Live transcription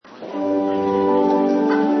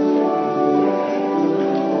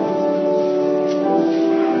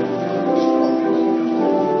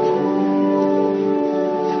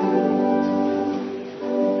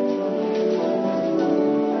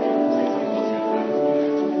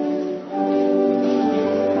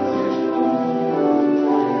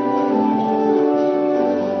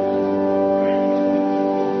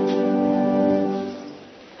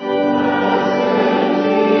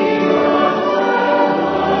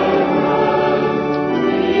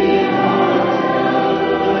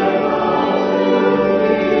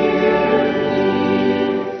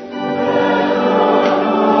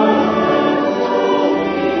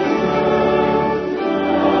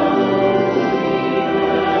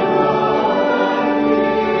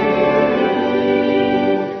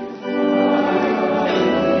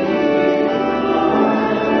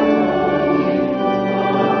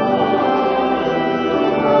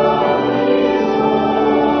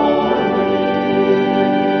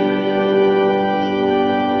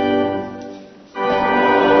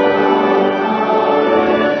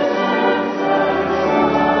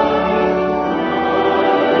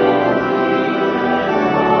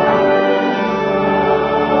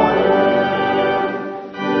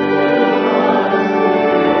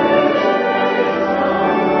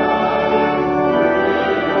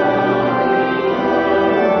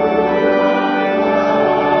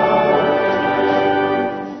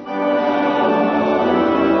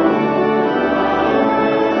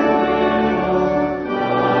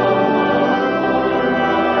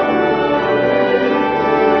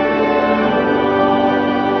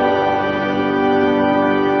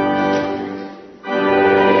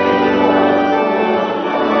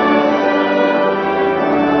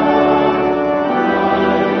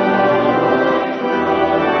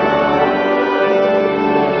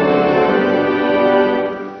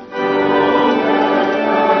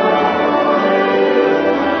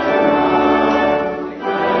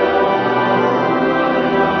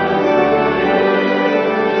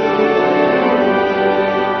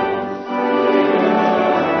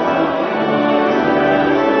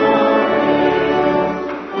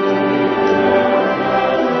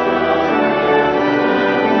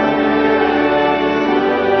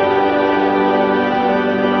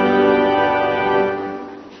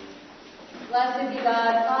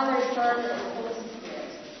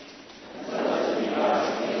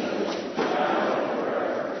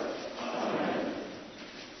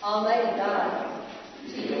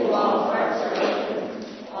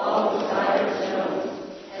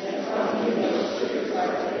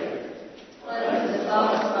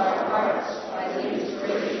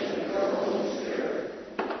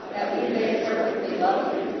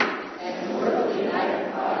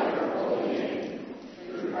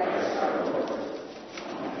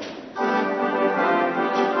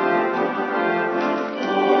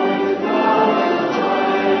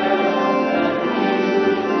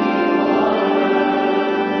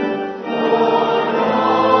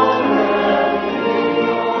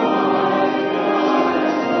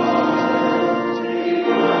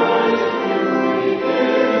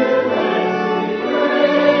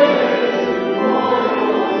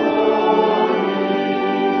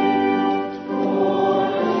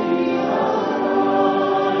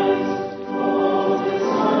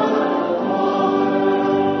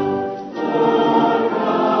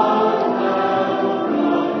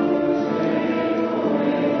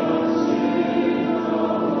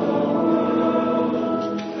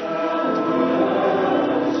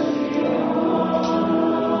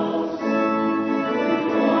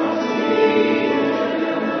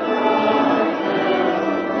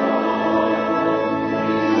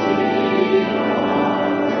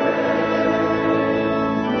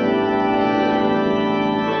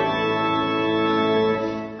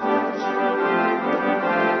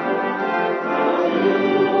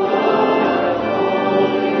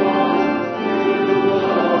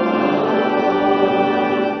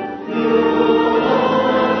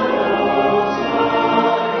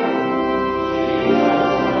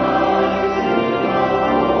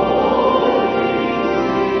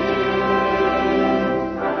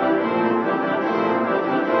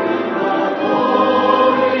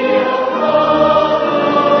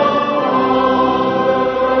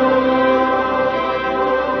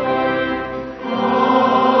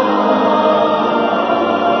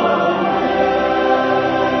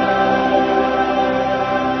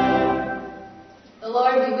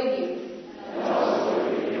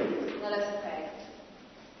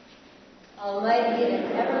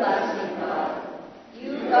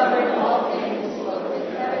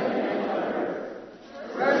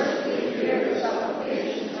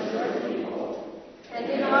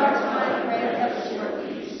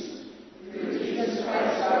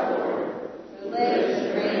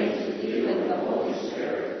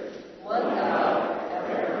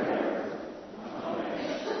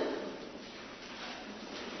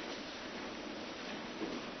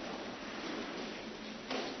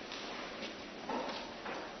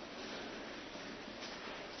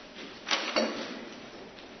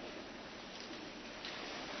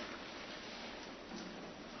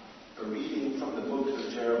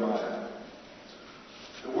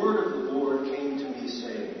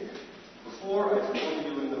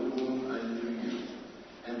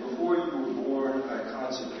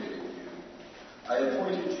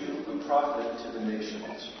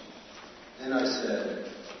Then I said,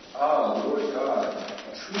 Ah, Lord God,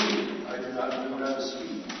 truly I do not know how to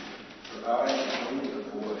speak, for I am only a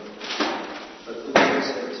boy. But the Lord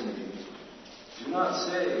said to me, Do not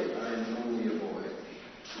say I am only a boy,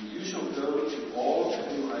 for you shall go to all to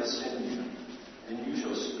whom I send you, and you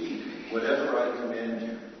shall speak whatever I command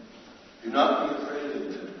you. Do not be afraid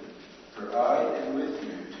of them, for I am with you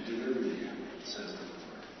to deliver you, says the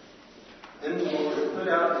Lord. Then the Lord put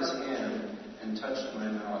out his hand and touched my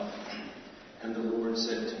mouth. And the Lord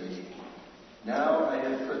said to me, Now I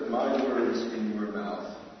have put my words in your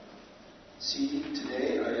mouth. See,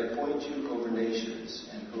 today I appoint you over nations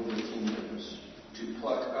and over kingdoms, to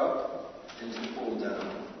pluck up and to pull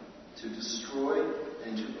down, to destroy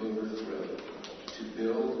and to overthrow, to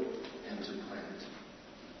build and to plant.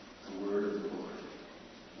 The word of the Lord.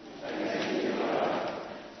 Thank you, God.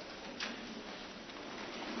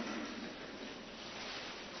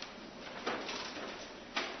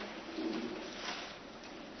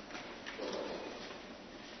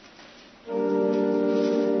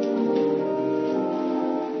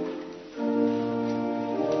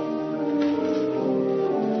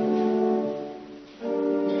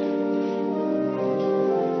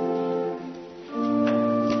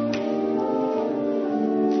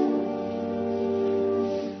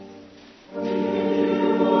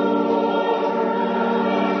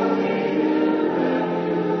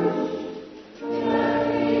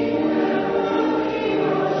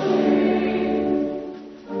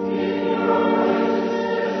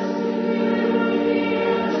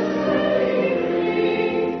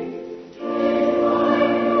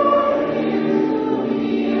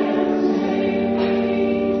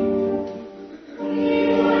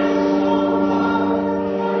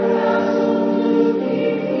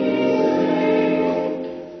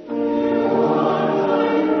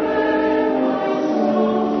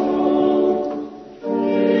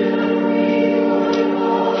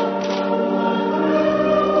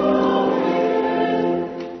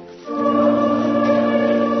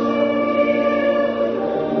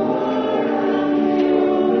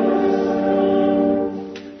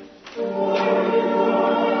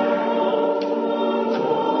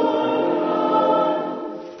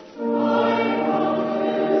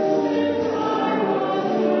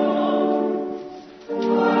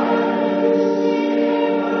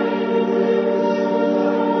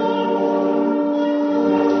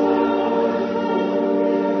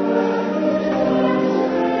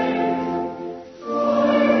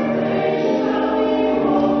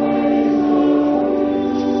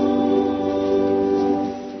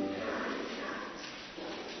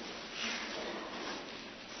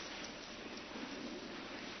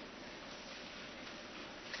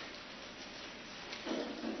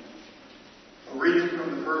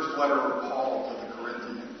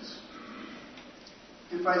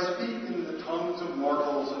 If I speak in the tongues of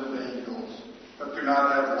mortals and of angels, but do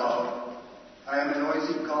not have love, I am a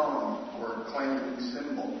noisy gong or a clanging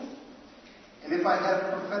cymbal. And if I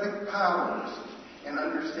have prophetic powers and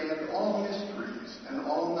understand all mysteries and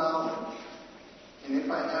all knowledge, and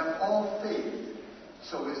if I have all faith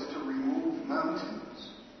so as to remove mountains,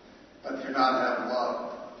 but do not have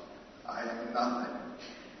love, I am nothing.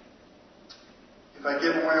 If I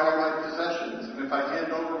give away all my possessions, and if I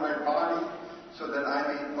hand over my body so that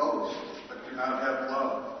I may boast, but do not have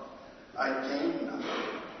love, I gain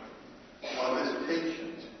nothing. Love is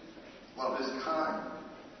patient. Love is kind.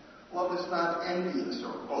 Love is not envious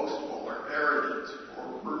or boastful or arrogant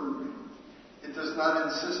or rude. It does not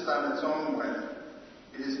insist on its own way.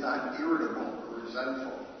 It is not irritable or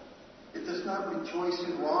resentful. It does not rejoice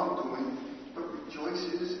in wrongdoing, but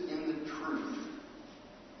rejoices in the truth.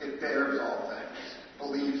 It bears all things,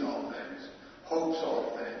 believes all things, hopes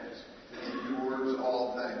all things, endures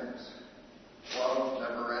all things. Love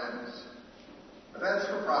never ends. But as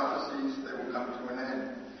for prophecies, they will come to an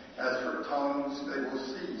end. As for tongues, they will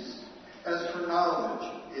cease. As for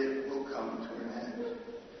knowledge, it will come to an end.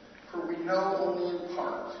 For we know only in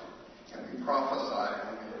part, and we prophesy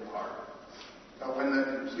only in part. But when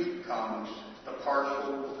the complete comes, the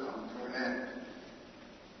partial will come to an end.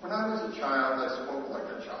 When I was a child, I spoke like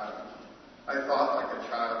a child. I thought like a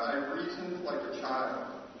child. I reasoned like a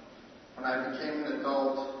child. When I became an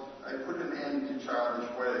adult, I put an end to childish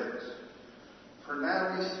ways. For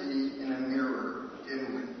now we see in a mirror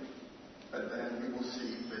dimly, but then we will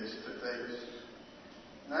see face to face.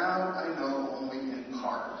 Now I know only in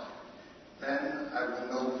part. Then I will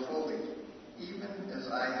know fully, even as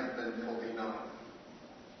I have been fully known.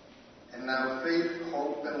 And now faith,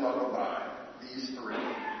 hope, and love abide, these three.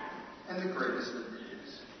 And the greatest of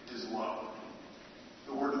these is love.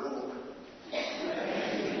 The word of the Lord.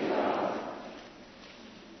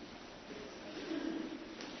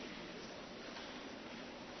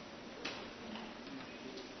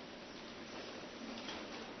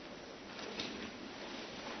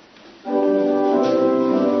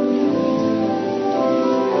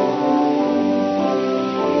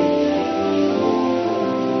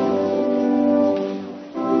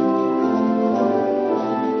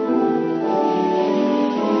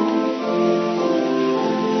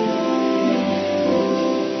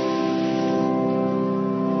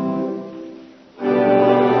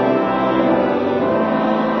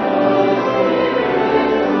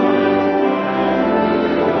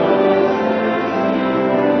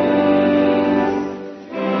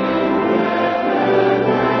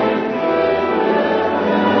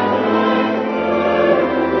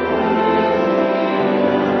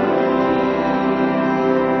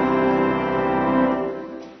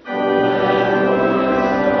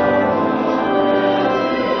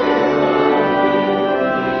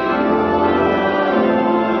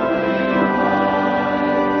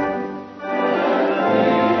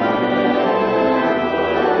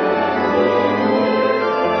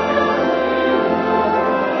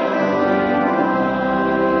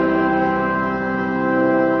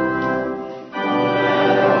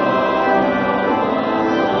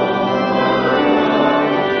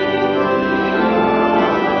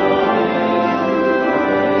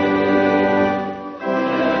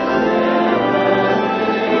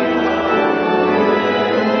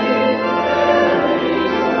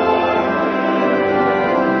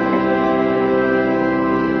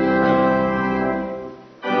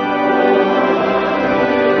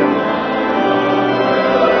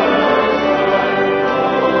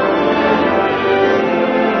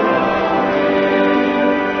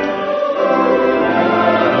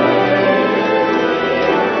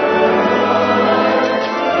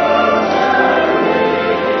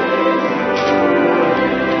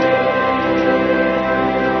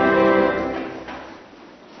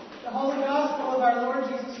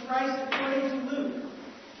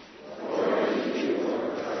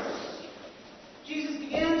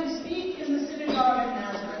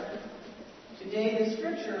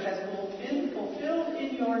 has been fulfilled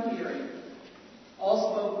in your hearing.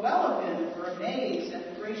 All spoke well of him and were amazed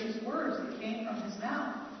at the gracious words that came from his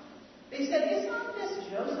mouth. They said, "Is not this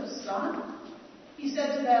Joseph's son?" He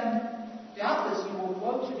said to them, "Doubtless you will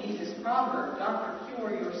quote to me this proverb, 'Doctor,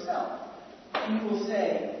 cure yourself.' And you will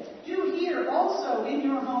say, 'Do here also in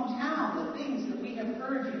your hometown the things that we have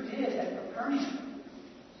heard you did at Capernaum.'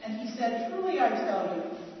 And he said, 'Truly I tell you,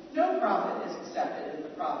 no prophet is accepted in the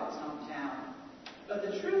prophet's hometown. But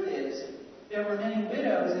the truth is, there were many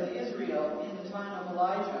widows in Israel in the time of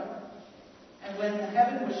Elijah. And when the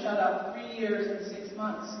heaven was shut up 3 years and 6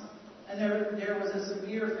 months, and there was a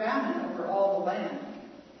severe famine over all the land,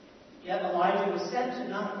 yet Elijah was sent to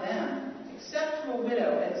none of them, except to a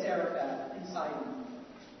widow at Zarephath in Sidon.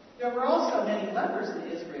 There were also many lepers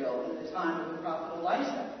in Israel in the time of the prophet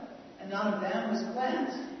Elisha, and none of them was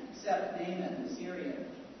cleansed, except Naaman the Syrian.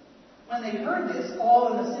 When they heard this,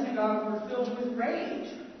 all in the synagogue were filled with rage.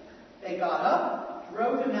 They got up,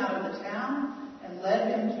 drove him out of the town, and led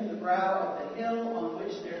him to the brow of the hill on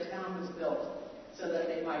which their town was built, so that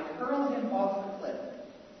they might hurl him off the cliff.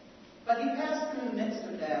 But he passed through the midst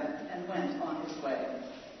of them and went on his way."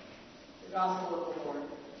 The Gospel of the Lord.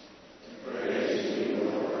 Praise to you,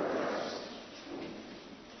 Lord Christ.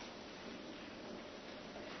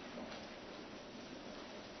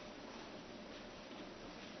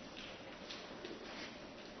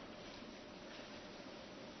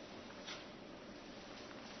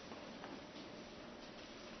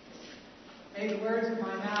 May the words of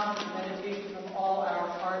my mouth and the meditations of all our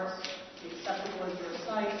hearts be acceptable in your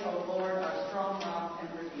sight, O Lord, our strong rock and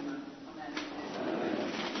redeemer. Amen.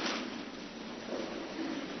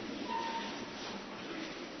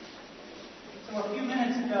 So a few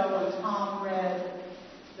minutes ago, when Tom read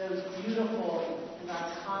those beautiful and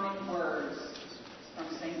iconic words from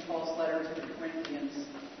St. Paul's letter to the Corinthians,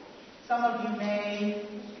 some of you may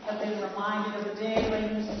have been reminded of a day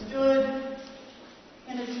when you stood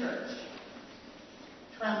in a church,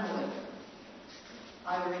 trembling,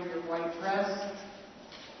 either in your white dress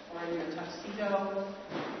or in your tuxedo,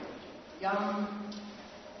 young,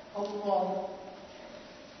 hopeful,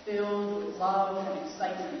 filled with love and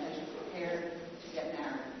excitement as you prepared to get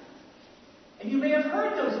married. And you may have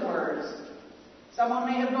heard those words. Someone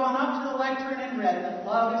may have gone up to the lectern and read that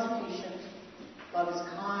love is patient, love is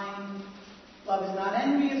kind, love is not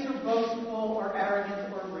envious or boastful or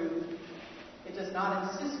arrogant or rude. It does not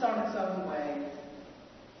insist on its own way.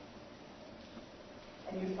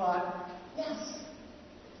 And you thought, yes,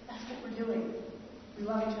 that's what we're doing. We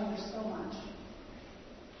love each other so much.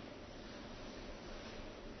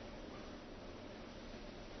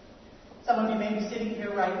 Some of you may be sitting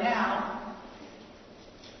here right now,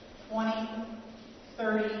 20,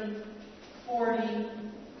 30, 40,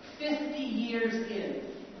 50 years in,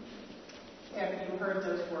 after you heard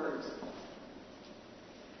those words.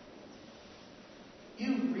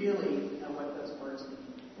 You really know what those words mean.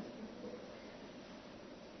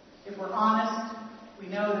 If we're honest, we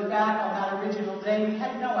know that back on that original day, we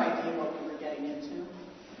had no idea what we were getting into.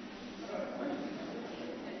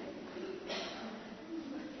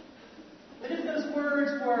 But if those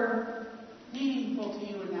words were meaningful to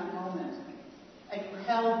you in that moment, and you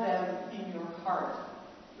held them in your heart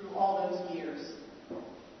through all those years,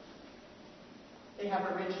 they have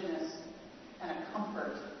a richness and a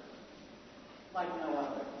comfort like no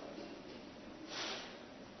other.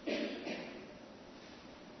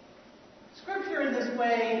 Scripture in this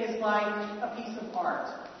way is like a piece of art,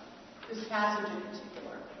 this passage in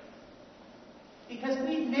particular, because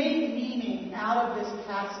we've made meaning out of this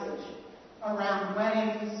passage around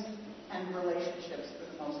weddings and relationships for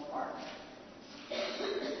the most part.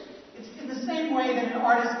 It's in the same way that an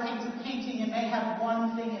artist paints a painting and may have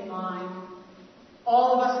one thing in mind.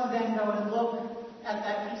 All of us who then go and look at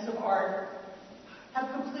that piece of art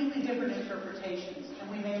have completely different interpretations, and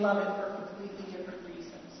we may love it for completely different reasons.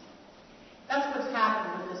 That's what's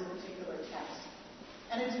happened with this particular text.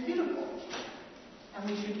 And it's beautiful. And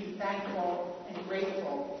we should be thankful and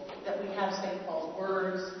grateful that we have St. Paul's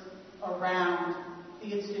words around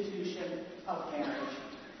the institution of marriage.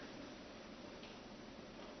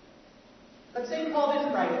 But St. Paul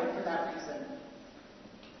didn't write it for that reason.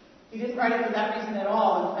 He didn't write it for that reason at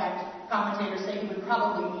all. In fact, commentators say he would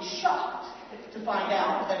probably be shocked to find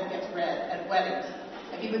out that it gets read at weddings.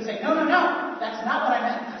 And he would say, no, that's not what I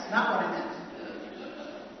meant. That's not what I meant.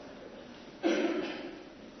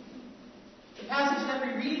 The passage that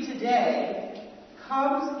we read today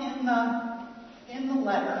comes in the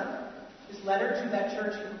letter, this letter to that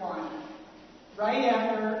church in Corinth, right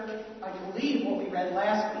after, I believe, what we read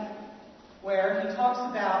last week, where he talks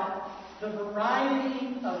about the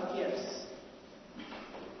variety of gifts.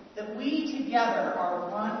 that we together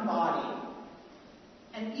are one body,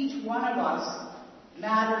 and each one of us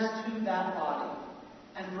matters to that body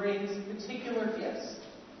and brings particular gifts.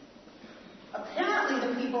 Apparently,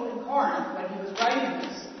 the people in Corinth, when he was writing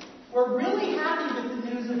this, were really happy with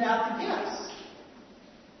the news about the gifts.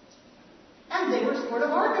 And they were sort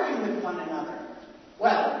of arguing with one another.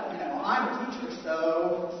 Well, I'm a teacher,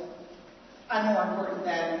 so I'm more important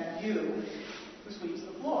than you who sweeps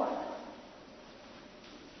the floor.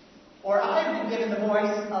 Or I've been given the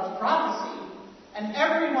voice of prophecy, and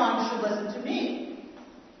everyone should listen to me,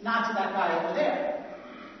 not to that guy over there.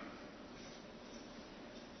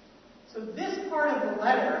 So this part of the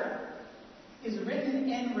letter is written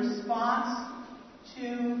in response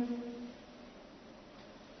to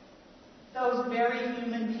those very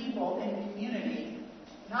human people in community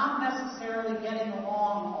not necessarily getting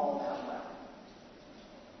along all that well.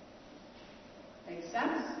 Make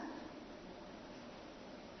sense?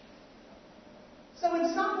 So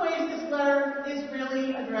in some ways, this letter is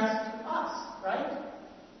really addressed to us, right?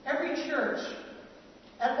 Every church,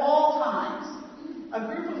 at all times, a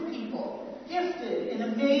group of people, gifted in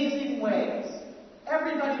amazing ways,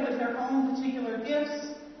 everybody with their own particular gifts.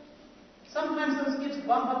 Sometimes those gifts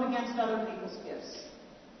bump up against other people's gifts.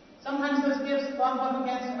 Sometimes those gifts bump up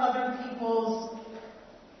against other people's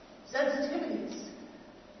sensitivities.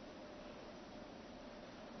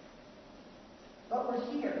 But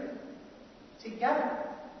we're here, together.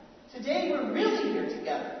 Today we're really here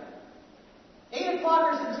together. 8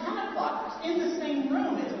 o'clockers and 10 o'clockers in the same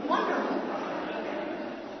room. It's wonderful.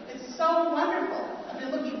 It's so wonderful. I've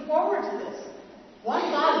been looking forward to this. One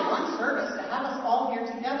body, one service, to have us all here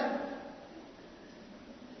together.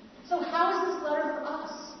 So how is this letter for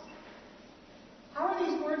us? How are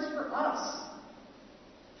these words for us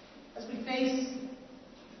as we face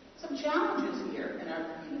some challenges here in our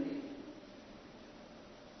community?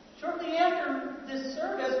 Shortly after this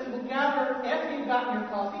service, we will gather, after you've gotten your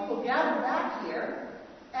coffee, we'll gather back here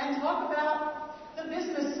and talk about the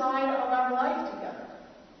business side of our life together.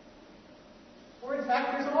 Or in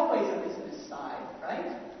fact, there's always a business side,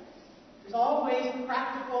 right? There's always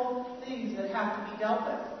practical things that have to be dealt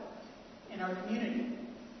with in our community.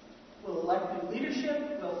 We'll elect new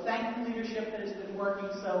leadership. We'll thank the leadership that has been working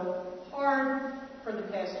so hard for the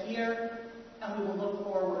past year, and we will look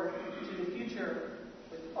forward to the future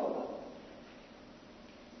with hope.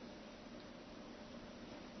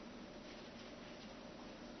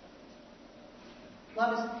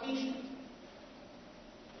 Love is patient.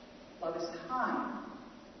 Love is kind.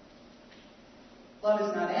 Love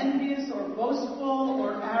is not envious or boastful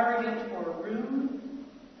or arrogant or rude.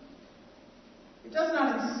 It does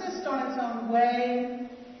not insist on its own way.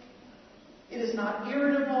 It is not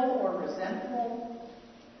irritable or resentful.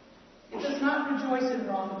 It does not rejoice in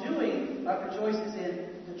wrongdoing, but rejoices in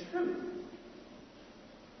the truth.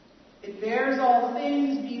 It bears all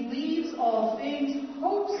things, believes all things,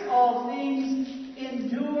 hopes all things,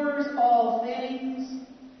 endures all things.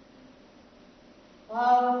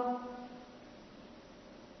 Love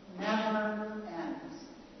never ends.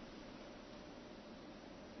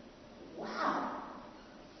 Wow.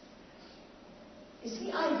 Is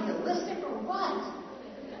he idealistic or what?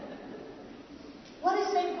 What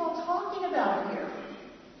is St. Paul talking about here?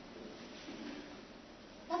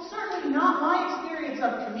 That's certainly not my experience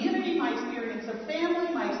of community, my experience of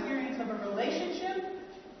family, my experience of a relationship.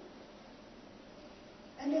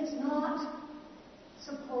 And it's not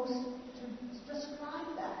supposed to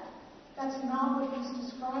describe that. That's not what he's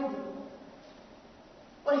describing.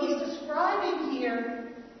 What he's describing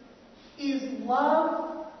here is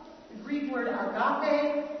love, the Greek word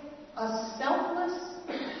agape, a selfless,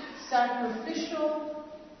 sacrificial,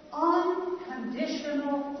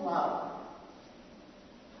 unconditional love.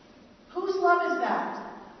 Whose love is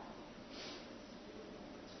that?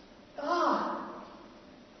 God.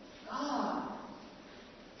 God.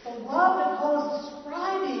 The love that Paul is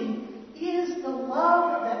describing is the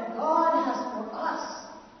love that God has for us.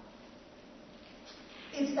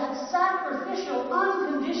 It's that sacrificial,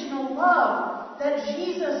 unconditional love that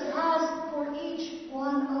Jesus has for each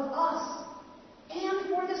one of us and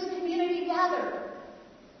for this community gathered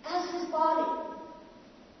as his body.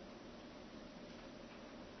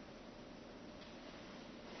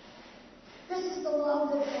 This is the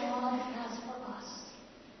love that God has for us.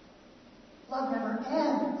 Love never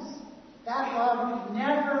ends. That love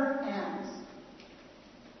never ends.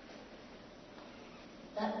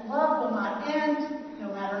 That love will not end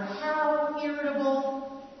no matter how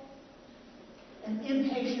irritable and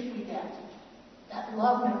impatient we get. That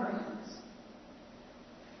love never ends.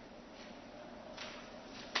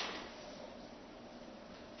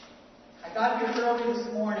 I got here early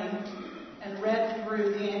this morning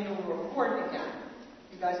report again.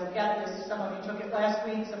 You guys will get this. Some of you took it last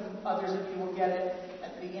week. Some others of you will get it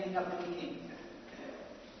at the beginning of the meeting.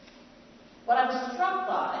 What I was struck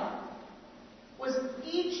by was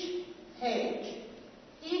each page,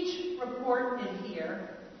 each report in here,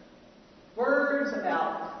 words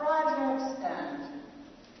about projects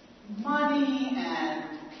and money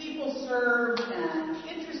and people served and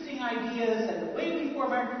interesting ideas and the way we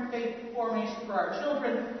form our faith formation for our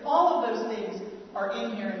children. All of those things are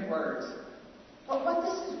in here in words. But what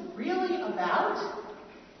this is really about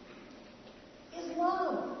is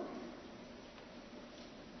love.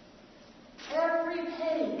 Every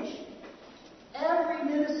page, every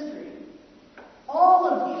ministry, all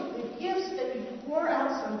of you, the gifts that you pour out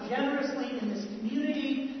so generously in this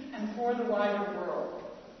community and for the wider world,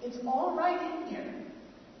 it's all right in here.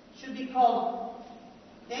 It should be called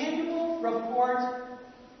Annual Report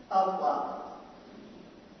of Love.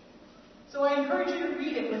 So I encourage you to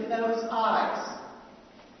read it with those eyes.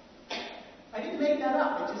 I didn't make that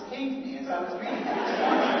up. It just came to me as I was reading it this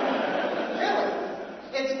morning. Really.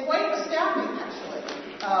 It's quite astounding,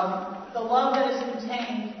 actually, the love that is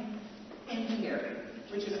contained in here,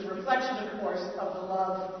 which is a reflection, of course, of the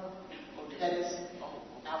love that is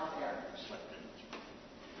out there.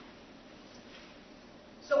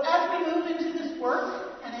 So as we move into this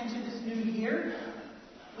work and into this new year,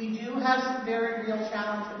 we do have some very real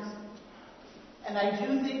challenges. And I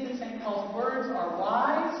do think that St. Paul's words are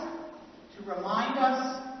wise to remind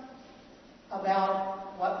us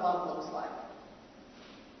about what love looks like.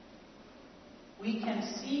 We can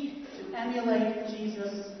seek to emulate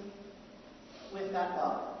Jesus with that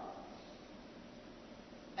love.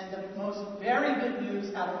 And the most very good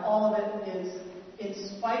news out of all of it is, in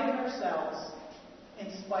spite of ourselves,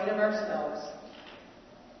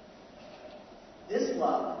 this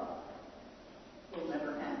love will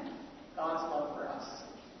never end. God's love for us.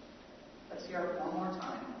 Let's hear it one more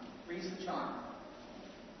time. Reese the charm.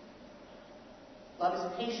 Love is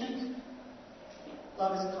patient.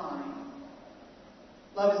 Love is kind.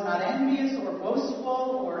 Love is not envious or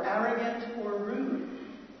boastful or arrogant or rude.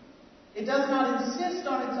 It does not insist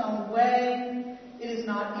on its own way. It is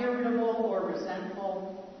not irritable or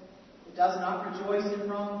resentful. It does not rejoice in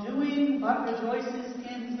wrongdoing, but rejoices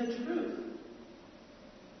in the truth.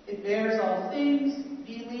 It bears all things,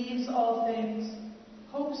 believes all things,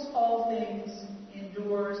 hopes all things,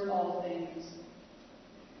 endures all things.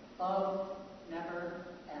 Love never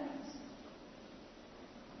ends.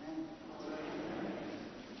 Amen.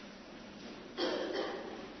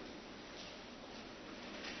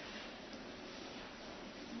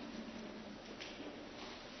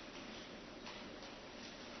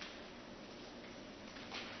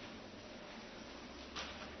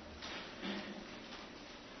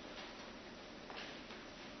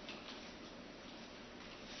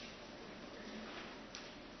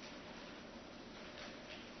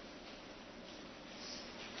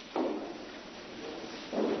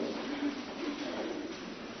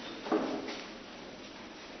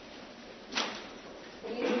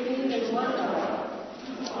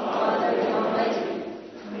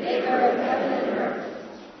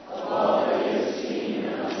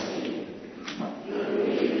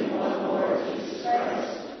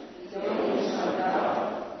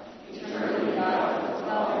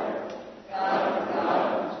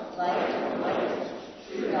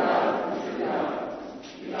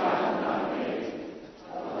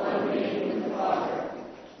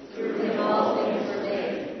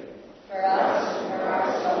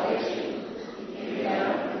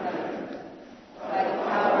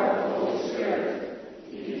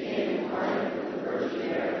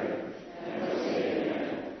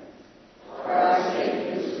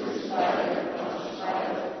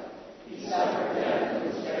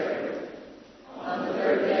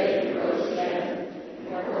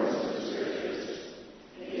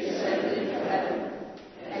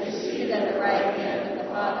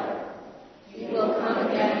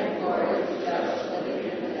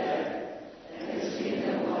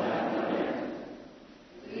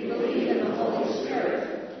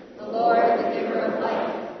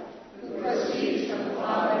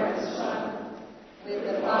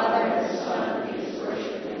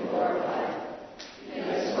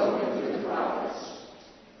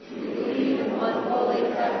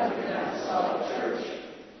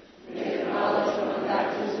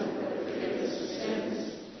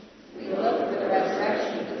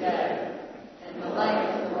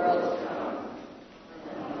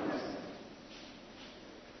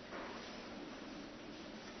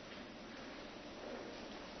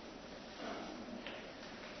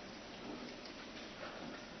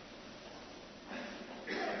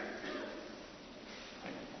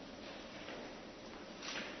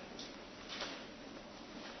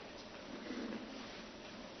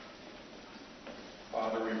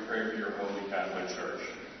 pray for your Holy Catholic Church.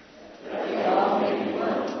 That we all may be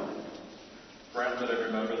one. Grant that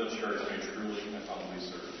every member of the Church may truly and humbly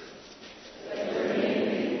serve you. That your name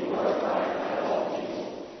may be glorified by all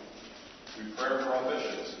people. We pray for all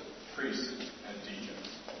bishops, priests, and deacons.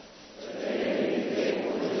 That they may be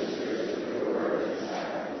faithful ministers of your word and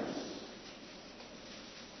sacraments.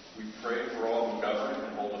 We pray for all who govern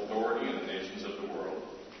and hold authority in the nations of the world.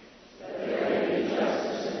 That there may be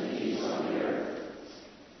justice and peace on the earth.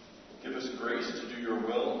 Give us grace to do your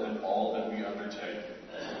will in all that we undertake.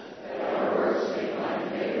 That our works may find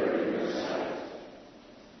favor in your sight.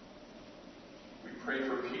 We pray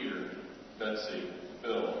for Peter, Betsy,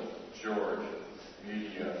 Bill, George,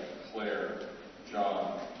 Media, Claire,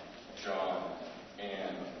 John,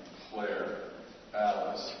 Ann, Claire,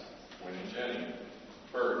 Alice, Wynne and Jenny,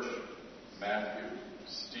 Birch, Matthew,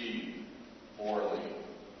 Steve, Orly,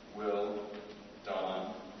 Will,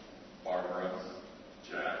 Don, Barbara,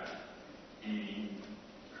 Jack, Edie,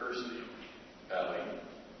 Kirsty, Ellie,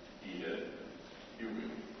 Edith, Huey.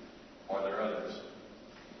 Are there others?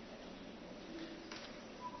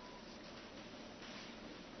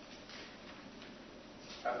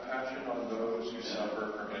 Have passion on those who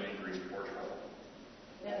suffer from any grief or trouble.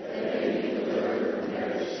 That they may be delivered from their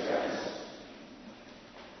distress.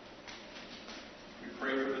 We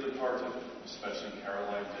pray for the departed, especially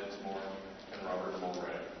Caroline Dinsmore and Robert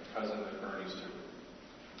Mulray, cousin of Ernie Stewart.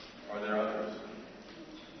 Are there others?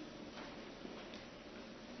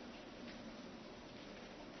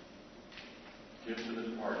 Give to the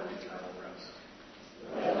departed eternal rest.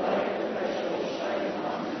 That light perpetual shine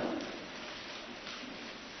upon them.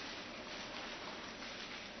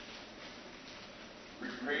 We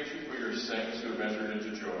praise you for your saints who have entered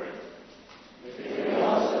into joy. May they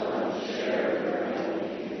also come to share in your heavenly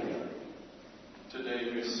kingdom. Today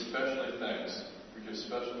we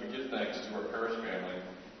give thanks to our parish family,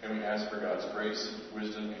 and we ask for God's grace,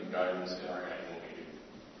 wisdom, and guidance in our annual meeting.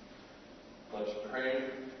 Let's pray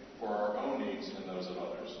for our own needs and those of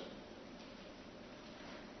others.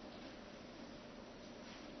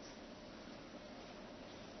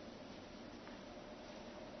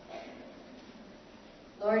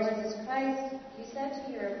 Lord Jesus Christ, you said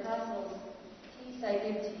to your apostles, "Peace I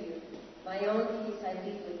give to you, my own peace I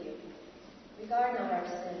leave with you. Regard not our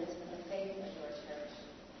sins, but the faith of your church,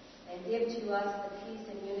 and give to us the peace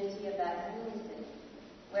and unity of that holy city,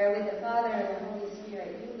 where with the Father and the Holy Spirit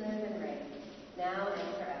you live and reign, now and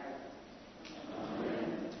forever."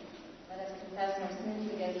 Amen. Let us confess our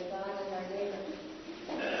sins against God and our neighbor.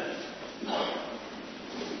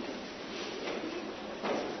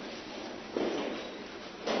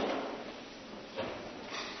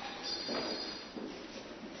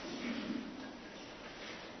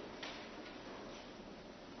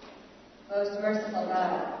 Most merciful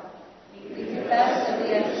God, we confess that we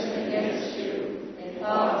have sinned against you in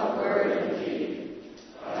thought, word, and deed,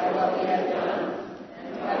 by what we have done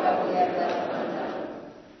and by what we have left undone.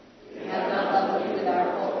 We have not loved you with our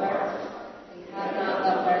whole heart. We have not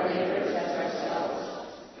loved our neighbors as ourselves.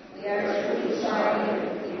 We are truly sorry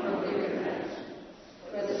and we humbly repent.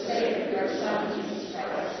 For the sake of your Son, Jesus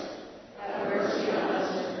Christ, have mercy on us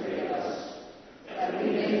and forgive us, that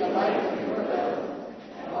we may delight in your will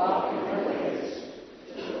and walk in your ways,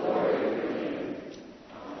 to the glory of your name.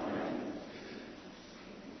 Amen.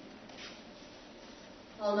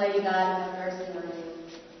 Almighty God, have mercy on you.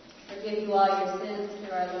 Forgive you all your sins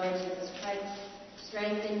through our Lord Jesus Christ.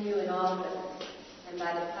 Strengthen you in all goodness, and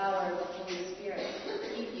by the power of the Holy Spirit,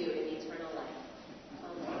 keep you in eternal life.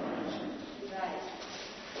 Amen. Please rise.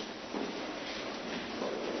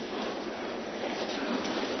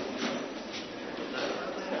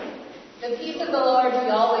 The peace of the Lord be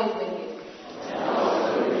always with you.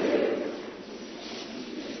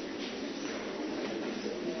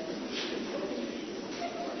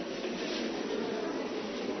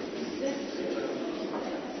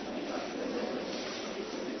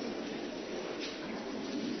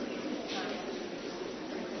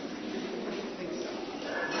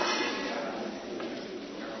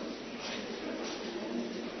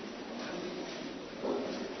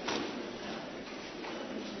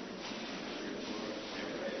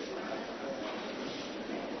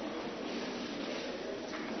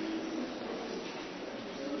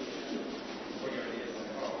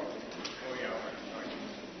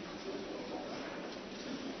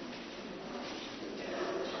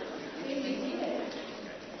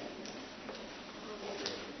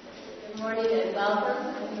 Good morning and welcome.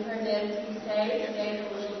 As you heard Nancy say, today is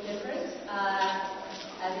a little different,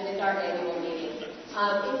 as it is our annual meeting.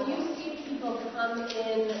 If you see people come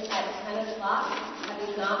in at 10 o'clock,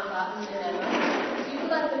 having not gotten their memo, do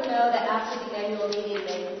let them know that after the annual meeting,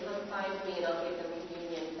 they can come find me and I'll give them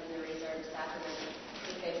communion from the reserved sacrament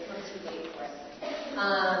if they've come too late for it.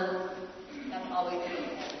 That's always a good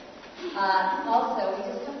thing. Also, we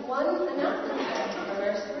just have one announcement today from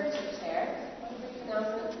our stewardship chair. One brief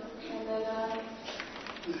announcement. And then,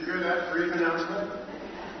 Did you hear that brief announcement?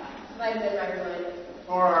 might have been my reminder.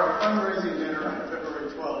 For our fundraising dinner on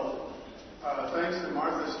February 12th, thanks to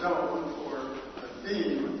Martha Stone for the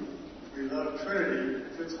theme, We Love Trinity,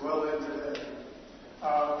 fits well in today.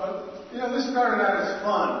 But, this started out as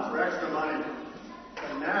fun for extra money,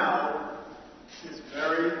 but now it's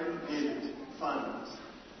very needed funds.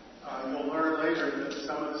 You'll learn later that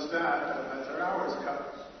some of the staff have had their hours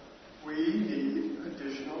cut. We need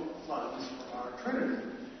additional funds for our Trinity.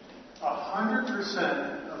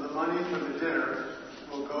 100% of the money for the dinner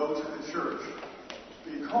will go to the church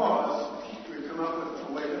because we've come up with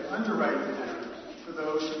a way to underwrite the dinner for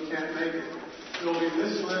those who can't make it. There'll be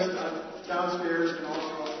this list downstairs and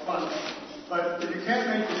also up front. But if you can't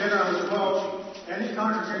make the dinner on the 12th, any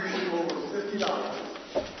contribution over $50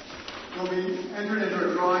 will be entered into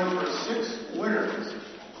a drawing for 6 winners.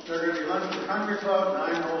 They're going to be lunch at the country club,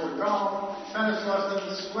 9 holes of golf, tennis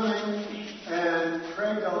lessons, swimming, and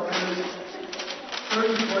Craig Delpen's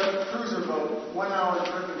 30-foot cruiser boat, 1-hour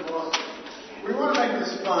trip in Boston. We want to make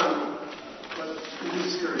this fun, but it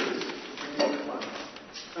is serious. We need fun.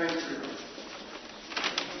 Thanks, Rico.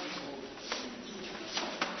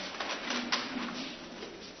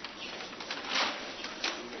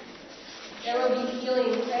 There will be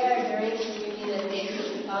healing prayer during communion and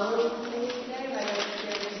maybe following communion today by the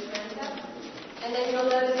Spirit of And then you'll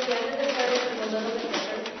notice the end of the service is a little bit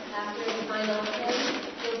different. After the final hymn,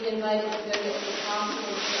 you'll be invited to go get some coffee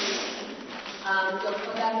and tea. You'll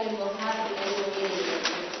come back and we'll have the annual meeting with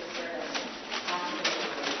the service after the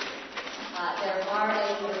meeting. There are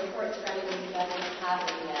annual reports for anyone who doesn't have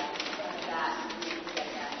them yet. That you can get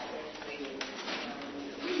that at the meeting.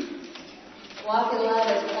 Walk in love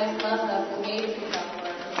as Christ loves us and gave himself for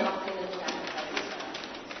us and walk in the sacrifice.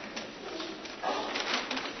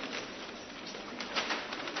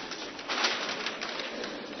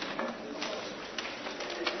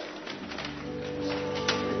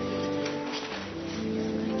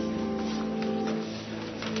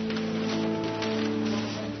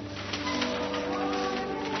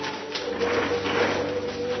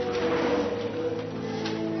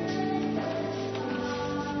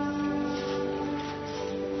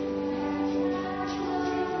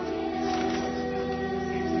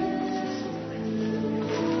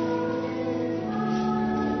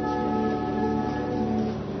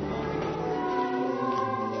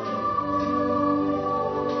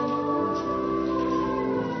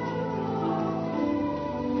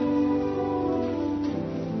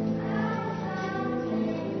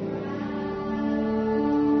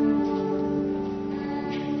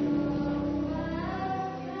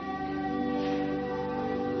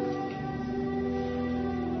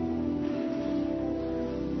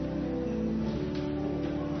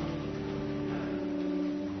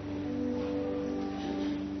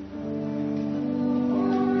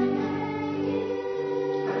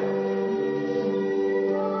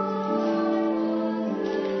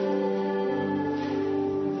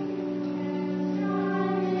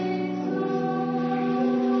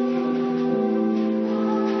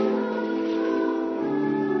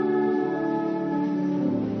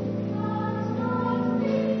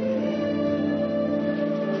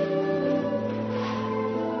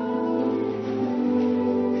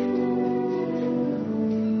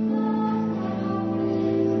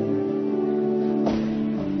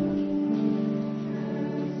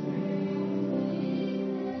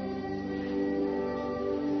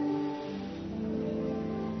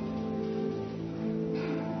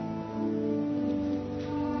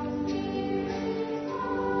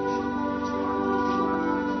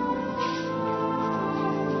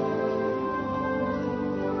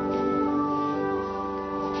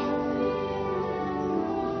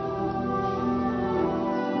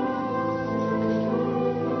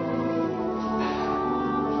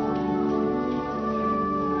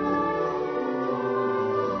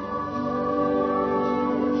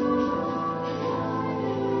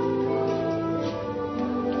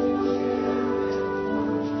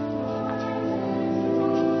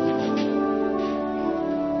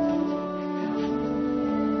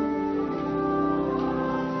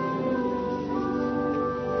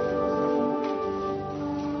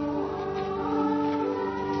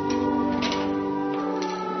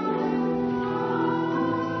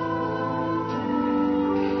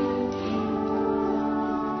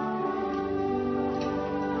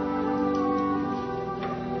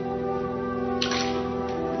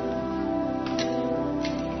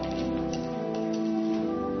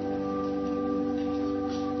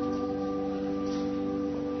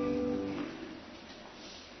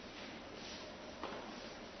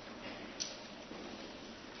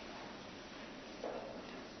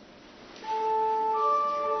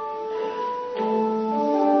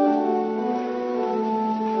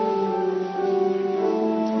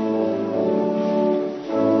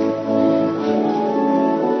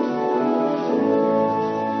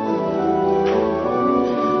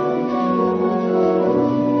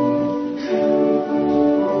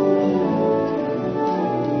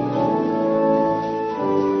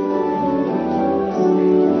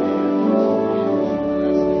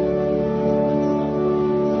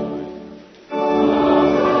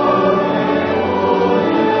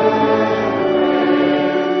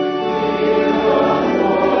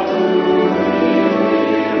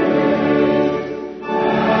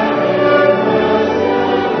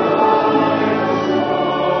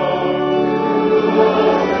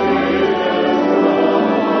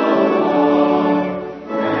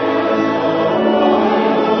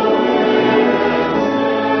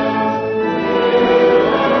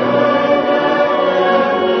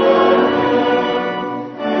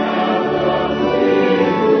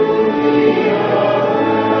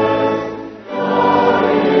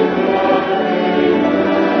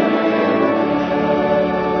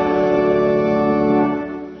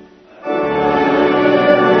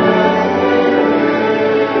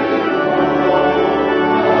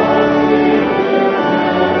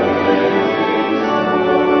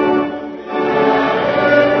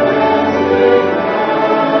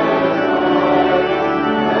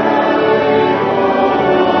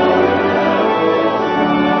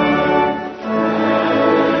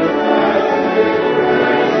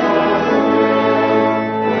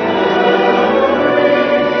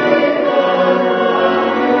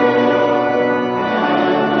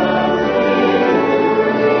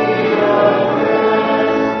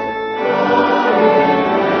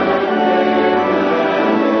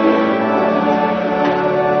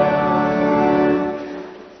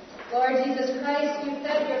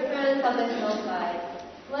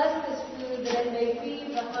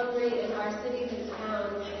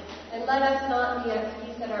 let us not be at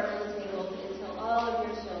peace at our own tables until all of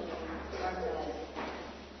your children are fed.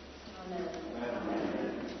 Amen. Amen.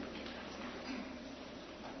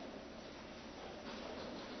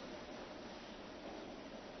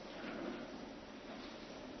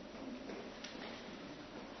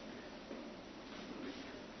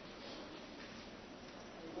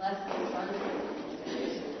 Bless the Son.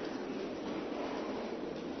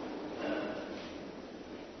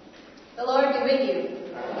 The Lord be with you.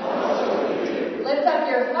 Lift up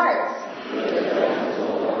your hearts.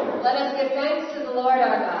 Let us give thanks to the Lord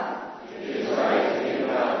our God. It is right to give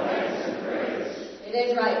God thanks and praise. It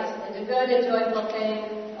is right and a good and joyful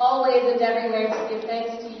thing, always and everywhere to give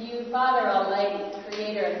thanks to you, Father Almighty,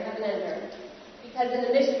 Creator of heaven and earth. Because in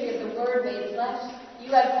the mystery of the Word made flesh,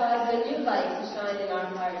 you have caused a new light to shine in our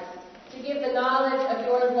hearts, to give the knowledge of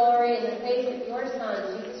your glory in the face of your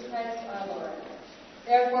Son, Jesus Christ our Lord.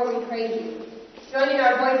 Therefore we praise you, joining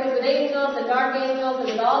our voices with angels and archangels and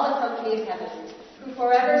with all the company of heaven, who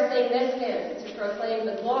forever sing this hymn to proclaim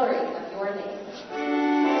the glory of your name.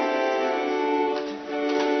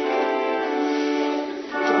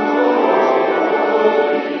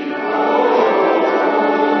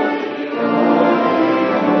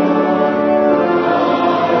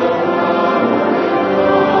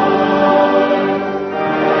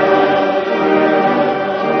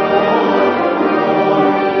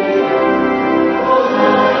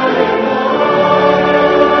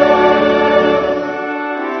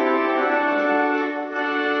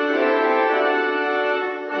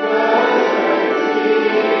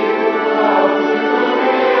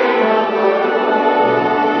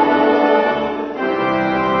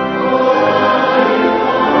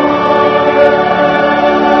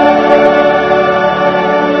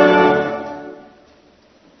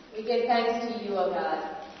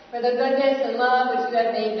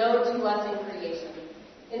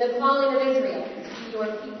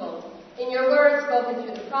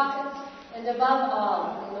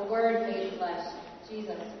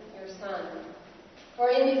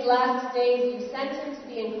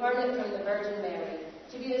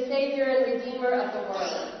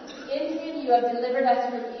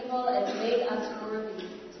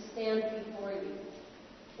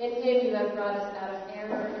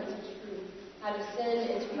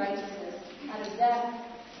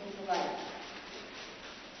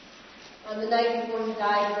 On the night before he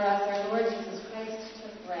died for us, our Lord Jesus Christ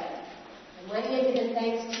took bread. And when he had given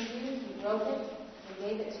thanks to you, he broke it and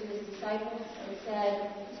gave it to his disciples and said,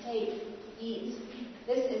 "Take, eat.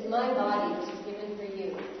 This is my body which is given for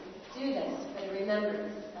you. Do this for the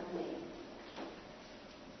remembrance of me."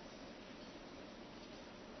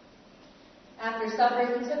 After supper,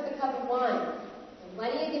 he took the cup of wine. And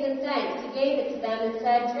when he had given thanks, he gave it to them and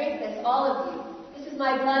said, "Drink this, all of you. This is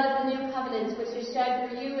my blood of the new covenant, which is shed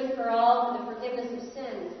for you and for all for the forgiveness of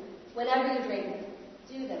sins. Whenever you drink it,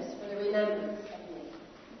 do this for the remembrance of me."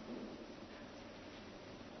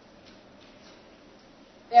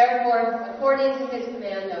 Therefore, according to his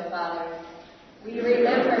command, O Father, we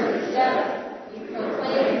remember his death, we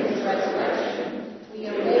proclaim his resurrection, we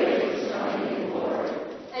await his coming, Lord.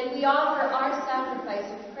 And we offer our sacrifice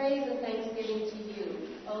of praise and thanksgiving to you,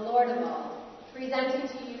 O Lord of all, presenting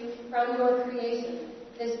to you from your creation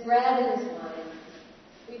this bread and this wine.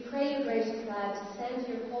 We pray you, gracious God, to send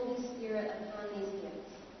your Holy Spirit upon these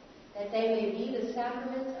gifts, that they may be the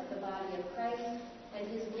sacraments of the body of Christ and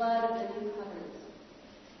his blood of the new covenant.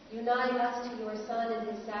 Unite us to your Son and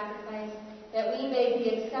his sacrifice, that we may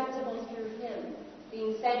be acceptable through him,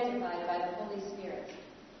 being sanctified by the Holy Spirit.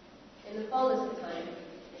 In the fullness of time,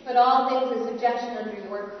 put all things in subjection under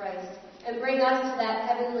your Christ, and bring us to that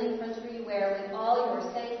heavenly country where, with all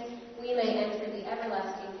your saints, we may enter the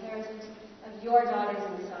everlasting heritage of your daughters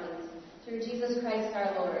and sons, through Jesus Christ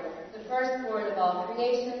our Lord, the firstborn of all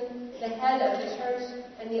creation, the head of the church,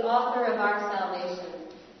 and the author of our salvation.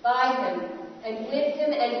 By him, and with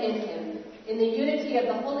him and in him, in the unity of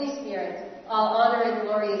the Holy Spirit, all honor and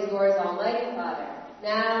glory is yours, Almighty Father,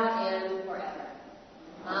 now and forever.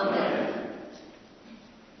 Amen.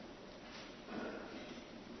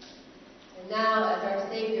 And now, as our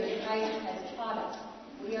Savior Christ has taught us,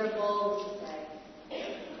 we are bold to say,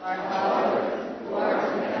 Our Father, who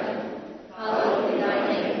art in heaven, hallowed be thy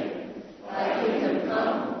name. Thy kingdom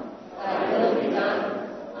come, thy will be done,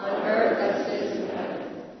 on earth as it is in heaven.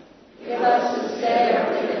 Give us this day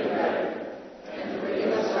our daily bread, and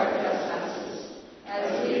forgive us our trespasses,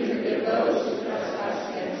 as we forgive those who trespass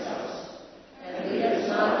against us. And lead us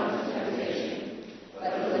not into temptation, but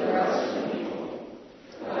deliver us from evil.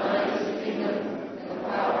 For thine is the kingdom, and the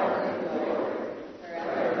power, and the glory,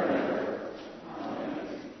 forever and ever.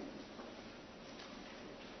 Amen.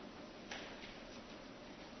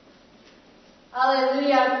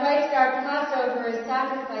 Alleluia, Christ our Passover is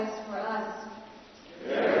sacrificed for us.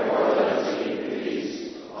 Therefore let us keep the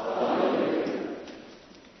feast. Alleluia.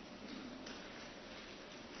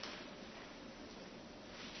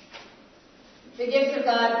 The gifts of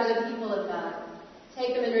God for the people of God.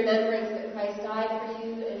 Take them in remembrance that Christ died for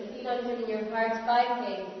you, and feed on him in your hearts by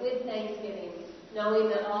faith with thanksgiving, knowing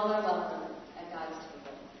that all are welcome at God's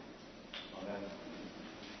table. Amen.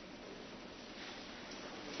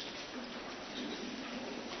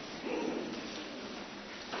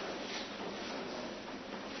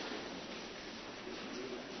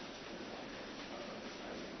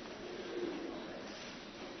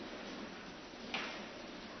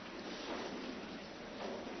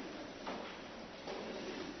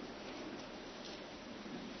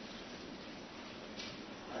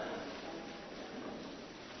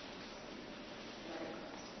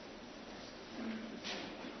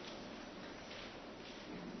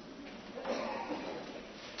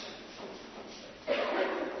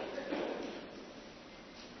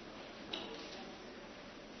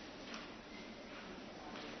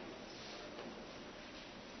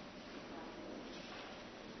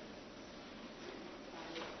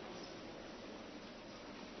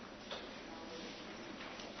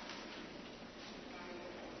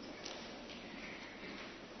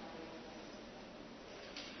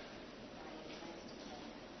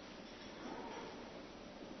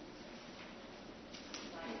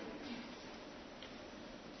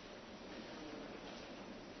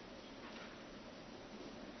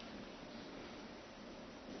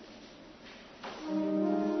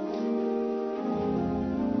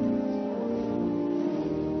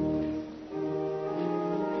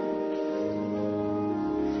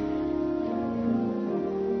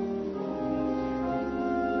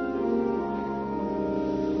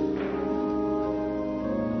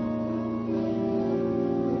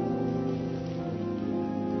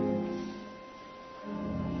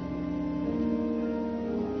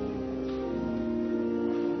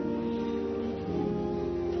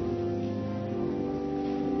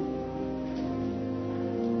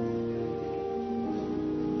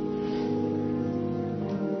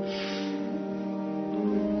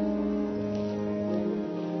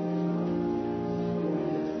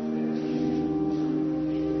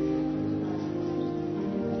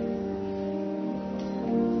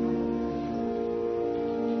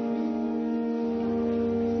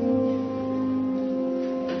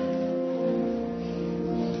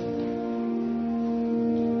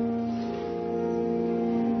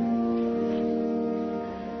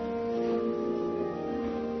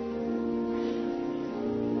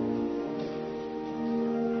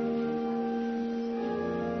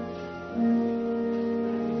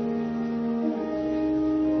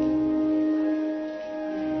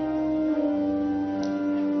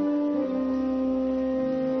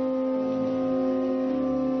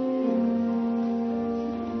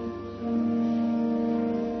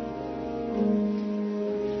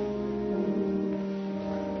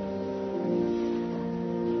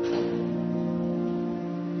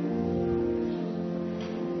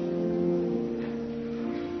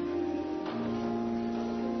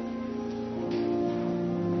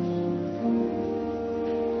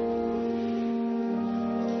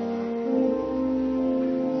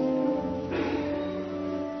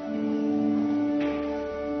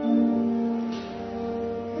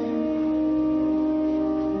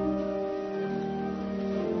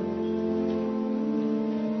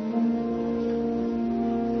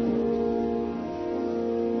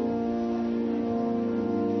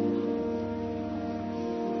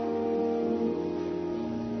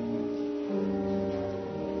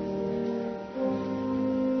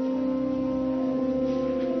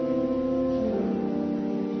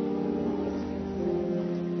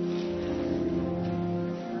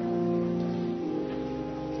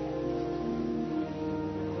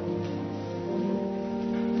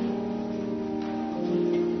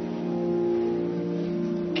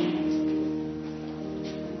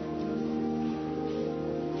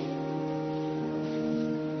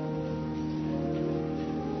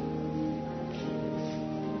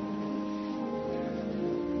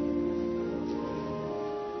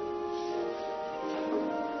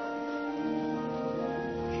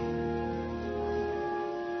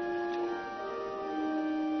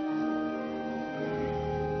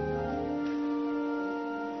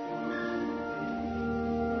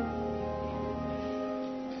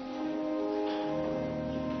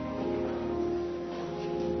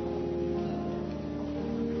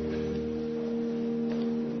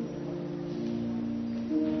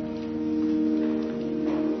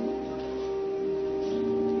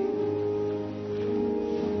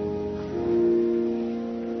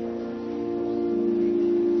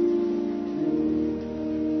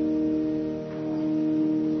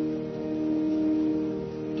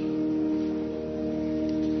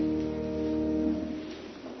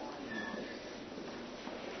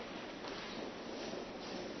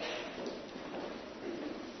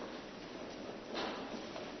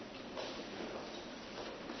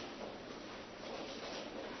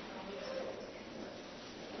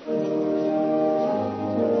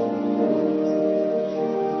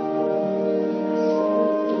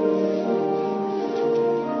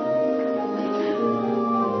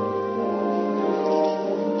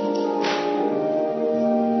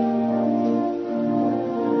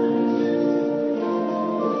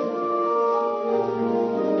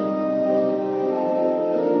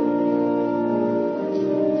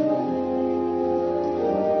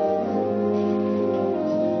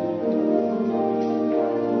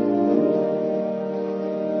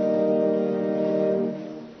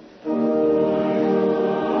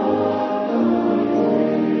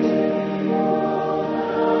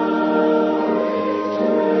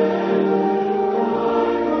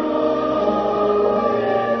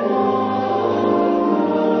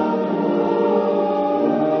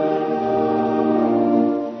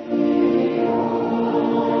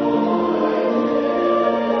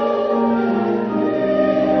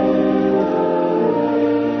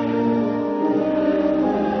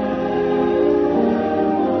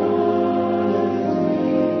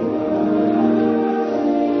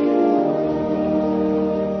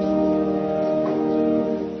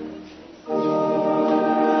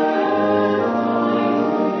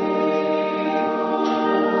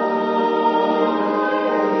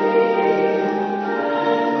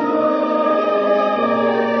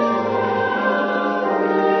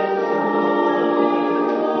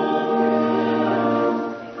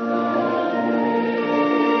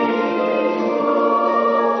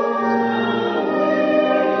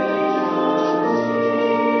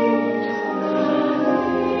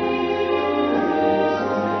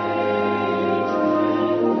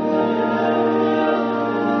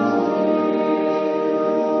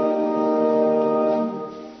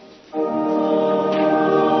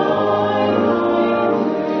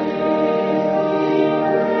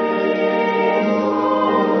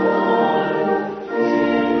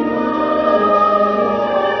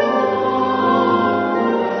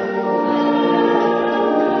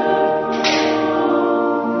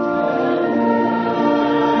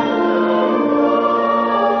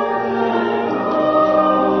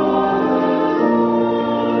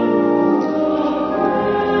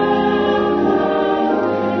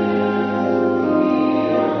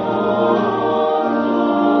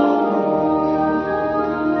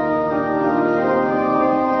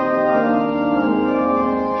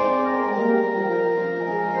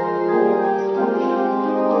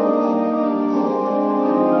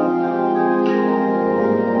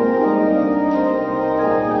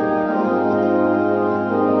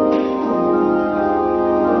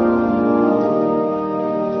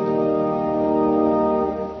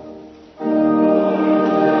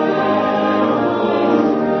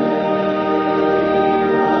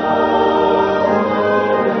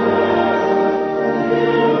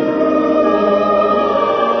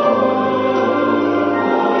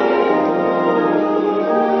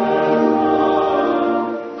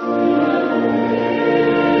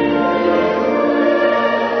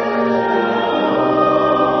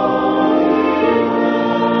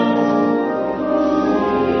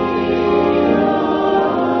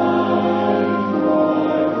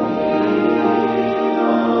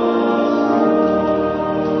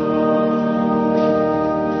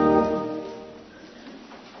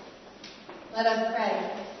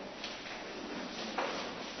 pray.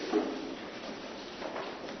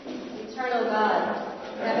 Eternal God,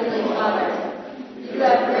 Heavenly Father, you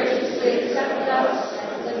have graciously accepted us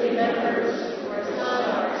as living members of your Son,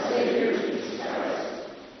 our Savior, Jesus Christ,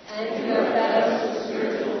 and you have fed us with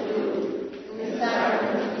spiritual food in the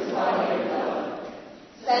sacrament of his body and blood.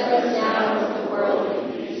 Send us now into the world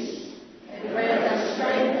in peace, and grant us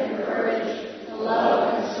strength and courage to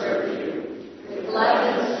love and serve you with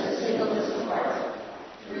gladness and singleness of heart,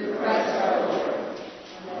 through Christ our Lord.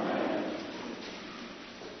 Amen.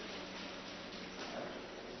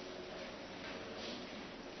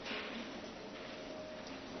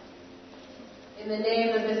 In the name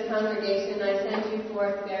of this congregation, I send you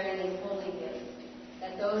forth bearing these holy gifts,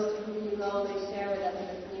 that those to whom you go may share with us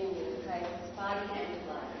the communion of Christ's body and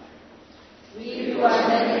blood. We who are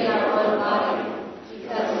many are one body,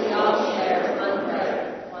 because we all share one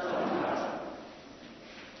bread, one heart.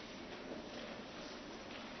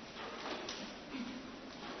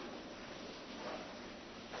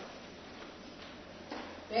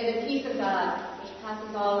 May the peace of God, which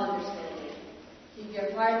passes all understanding, keep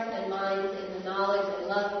your hearts and minds in the knowledge and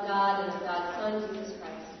love of God and of God's Son, Jesus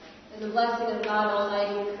Christ. And the blessing of God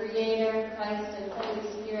Almighty, Creator, Christ, and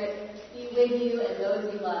Holy Spirit be with you and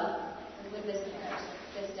those you love, and with this parish,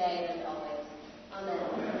 this day and always.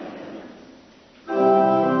 Amen.